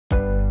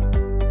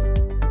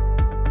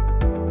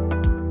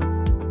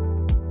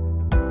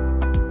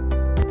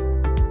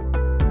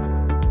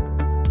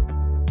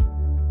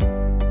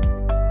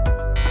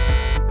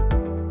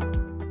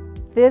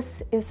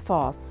This is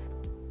false.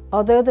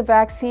 Although the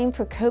vaccine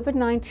for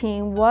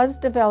COVID-19 was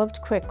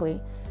developed quickly,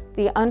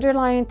 the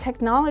underlying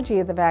technology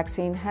of the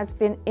vaccine has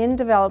been in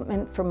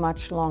development for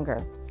much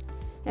longer.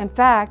 In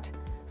fact,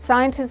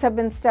 scientists have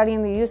been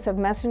studying the use of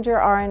messenger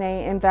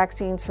RNA in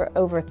vaccines for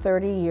over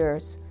 30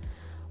 years.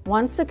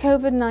 Once the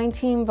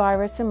COVID-19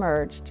 virus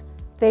emerged,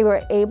 they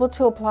were able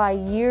to apply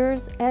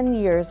years and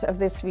years of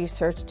this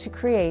research to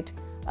create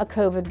a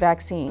COVID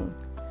vaccine.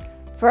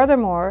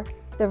 Furthermore,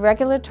 the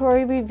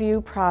regulatory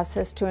review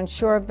process to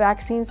ensure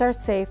vaccines are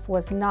safe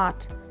was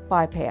not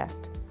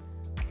bypassed.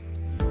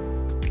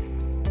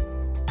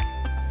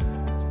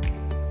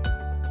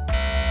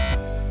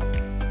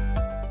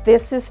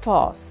 This is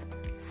false.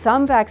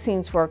 Some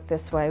vaccines work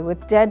this way,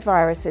 with dead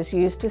viruses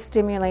used to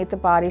stimulate the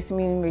body's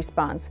immune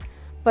response,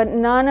 but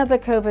none of the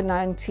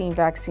COVID-19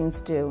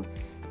 vaccines do.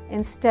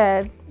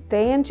 Instead,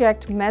 they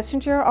inject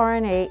messenger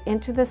RNA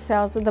into the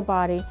cells of the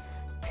body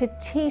to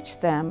teach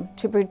them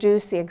to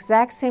produce the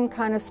exact same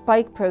kind of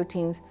spike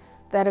proteins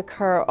that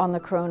occur on the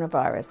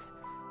coronavirus.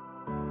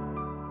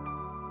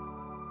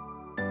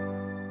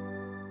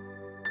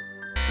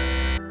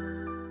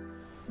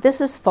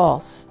 This is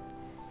false.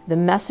 The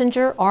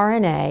messenger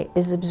RNA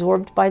is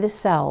absorbed by the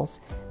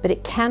cells, but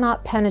it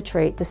cannot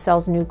penetrate the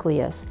cell's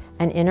nucleus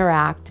and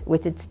interact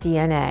with its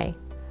DNA.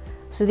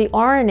 So the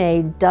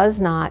RNA does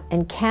not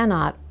and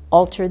cannot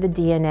alter the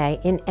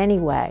DNA in any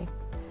way.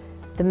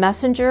 The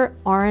messenger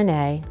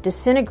RNA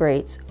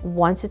disintegrates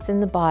once it's in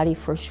the body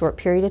for a short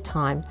period of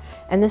time,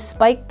 and the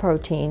spike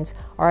proteins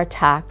are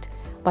attacked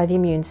by the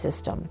immune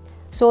system.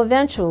 So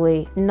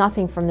eventually,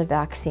 nothing from the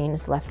vaccine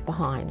is left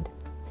behind.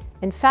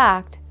 In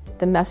fact,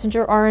 the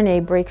messenger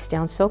RNA breaks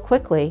down so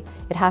quickly,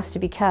 it has to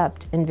be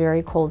kept in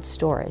very cold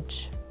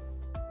storage.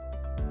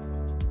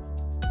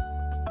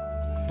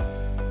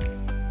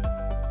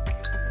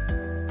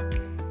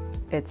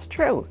 It's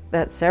true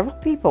that several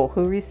people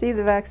who received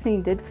the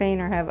vaccine did faint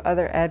or have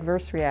other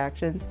adverse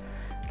reactions,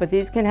 but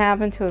these can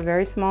happen to a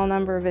very small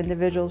number of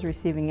individuals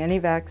receiving any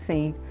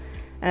vaccine.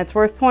 And it's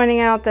worth pointing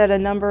out that a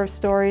number of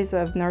stories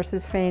of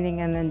nurses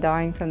fainting and then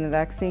dying from the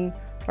vaccine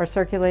are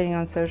circulating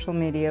on social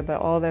media, but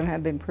all of them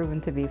have been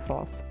proven to be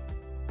false.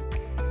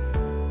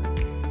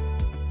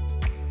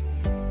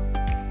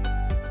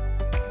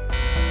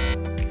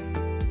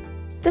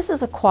 This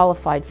is a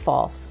qualified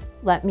false.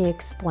 Let me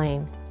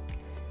explain.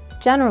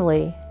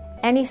 Generally,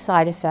 any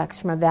side effects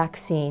from a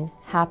vaccine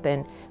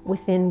happen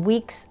within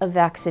weeks of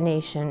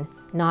vaccination,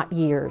 not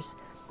years.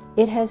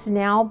 It has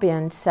now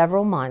been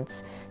several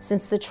months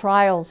since the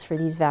trials for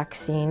these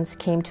vaccines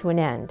came to an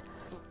end,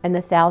 and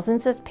the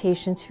thousands of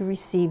patients who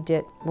received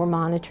it were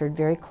monitored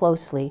very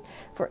closely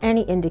for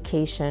any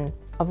indication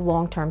of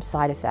long-term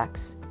side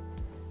effects.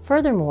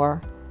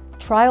 Furthermore,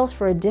 trials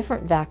for a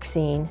different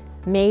vaccine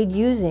made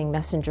using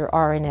messenger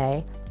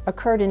RNA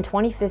occurred in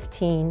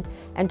 2015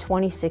 and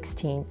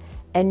 2016,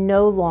 and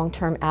no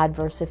long-term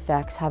adverse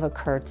effects have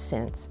occurred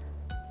since.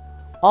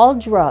 All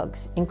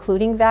drugs,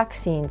 including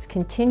vaccines,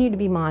 continue to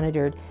be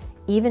monitored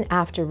even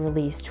after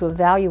release to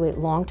evaluate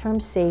long-term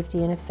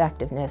safety and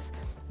effectiveness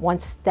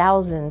once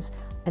thousands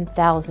and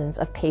thousands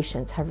of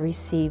patients have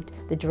received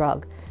the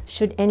drug,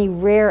 should any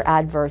rare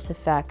adverse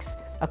effects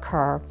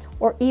occur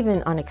or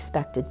even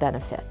unexpected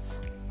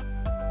benefits.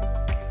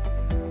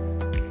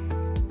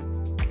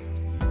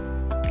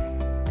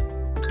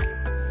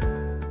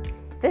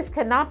 This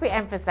cannot be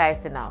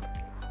emphasized enough.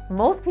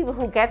 Most people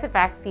who get the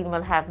vaccine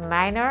will have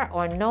minor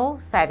or no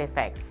side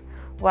effects,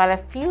 while a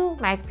few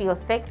might feel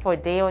sick for a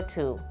day or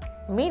two.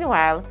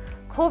 Meanwhile,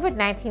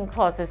 COVID-19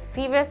 causes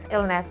serious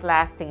illness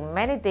lasting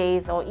many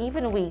days or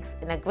even weeks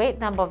in a great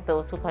number of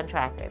those who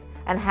contract it,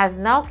 and has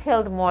now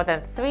killed more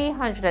than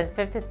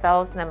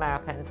 350,000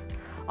 Americans.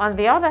 On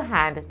the other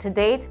hand, to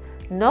date,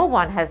 no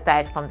one has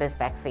died from this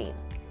vaccine.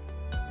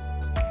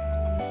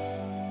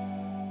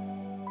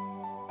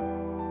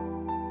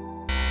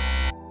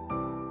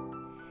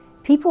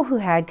 People who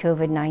had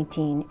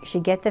COVID-19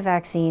 should get the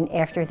vaccine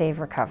after they've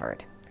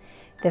recovered.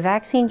 The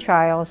vaccine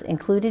trials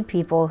included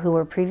people who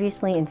were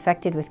previously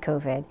infected with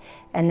COVID,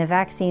 and the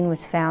vaccine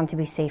was found to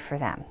be safe for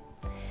them.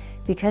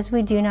 Because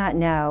we do not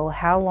know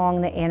how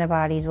long the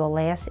antibodies will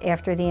last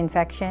after the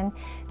infection,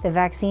 the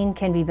vaccine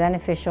can be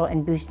beneficial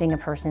in boosting a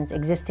person's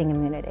existing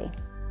immunity.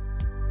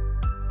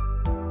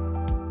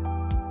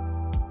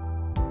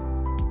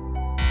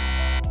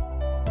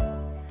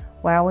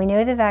 While we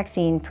know the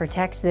vaccine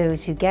protects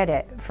those who get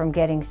it from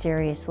getting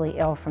seriously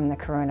ill from the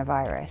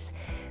coronavirus,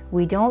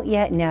 we don't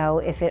yet know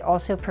if it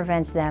also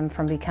prevents them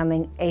from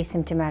becoming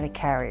asymptomatic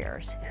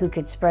carriers who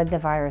could spread the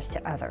virus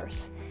to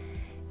others.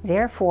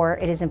 Therefore,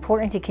 it is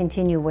important to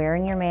continue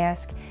wearing your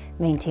mask,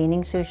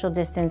 maintaining social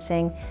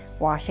distancing,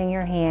 washing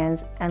your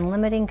hands, and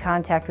limiting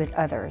contact with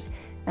others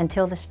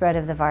until the spread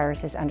of the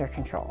virus is under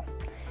control.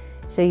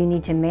 So you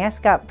need to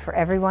mask up for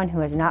everyone who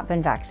has not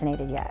been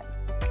vaccinated yet.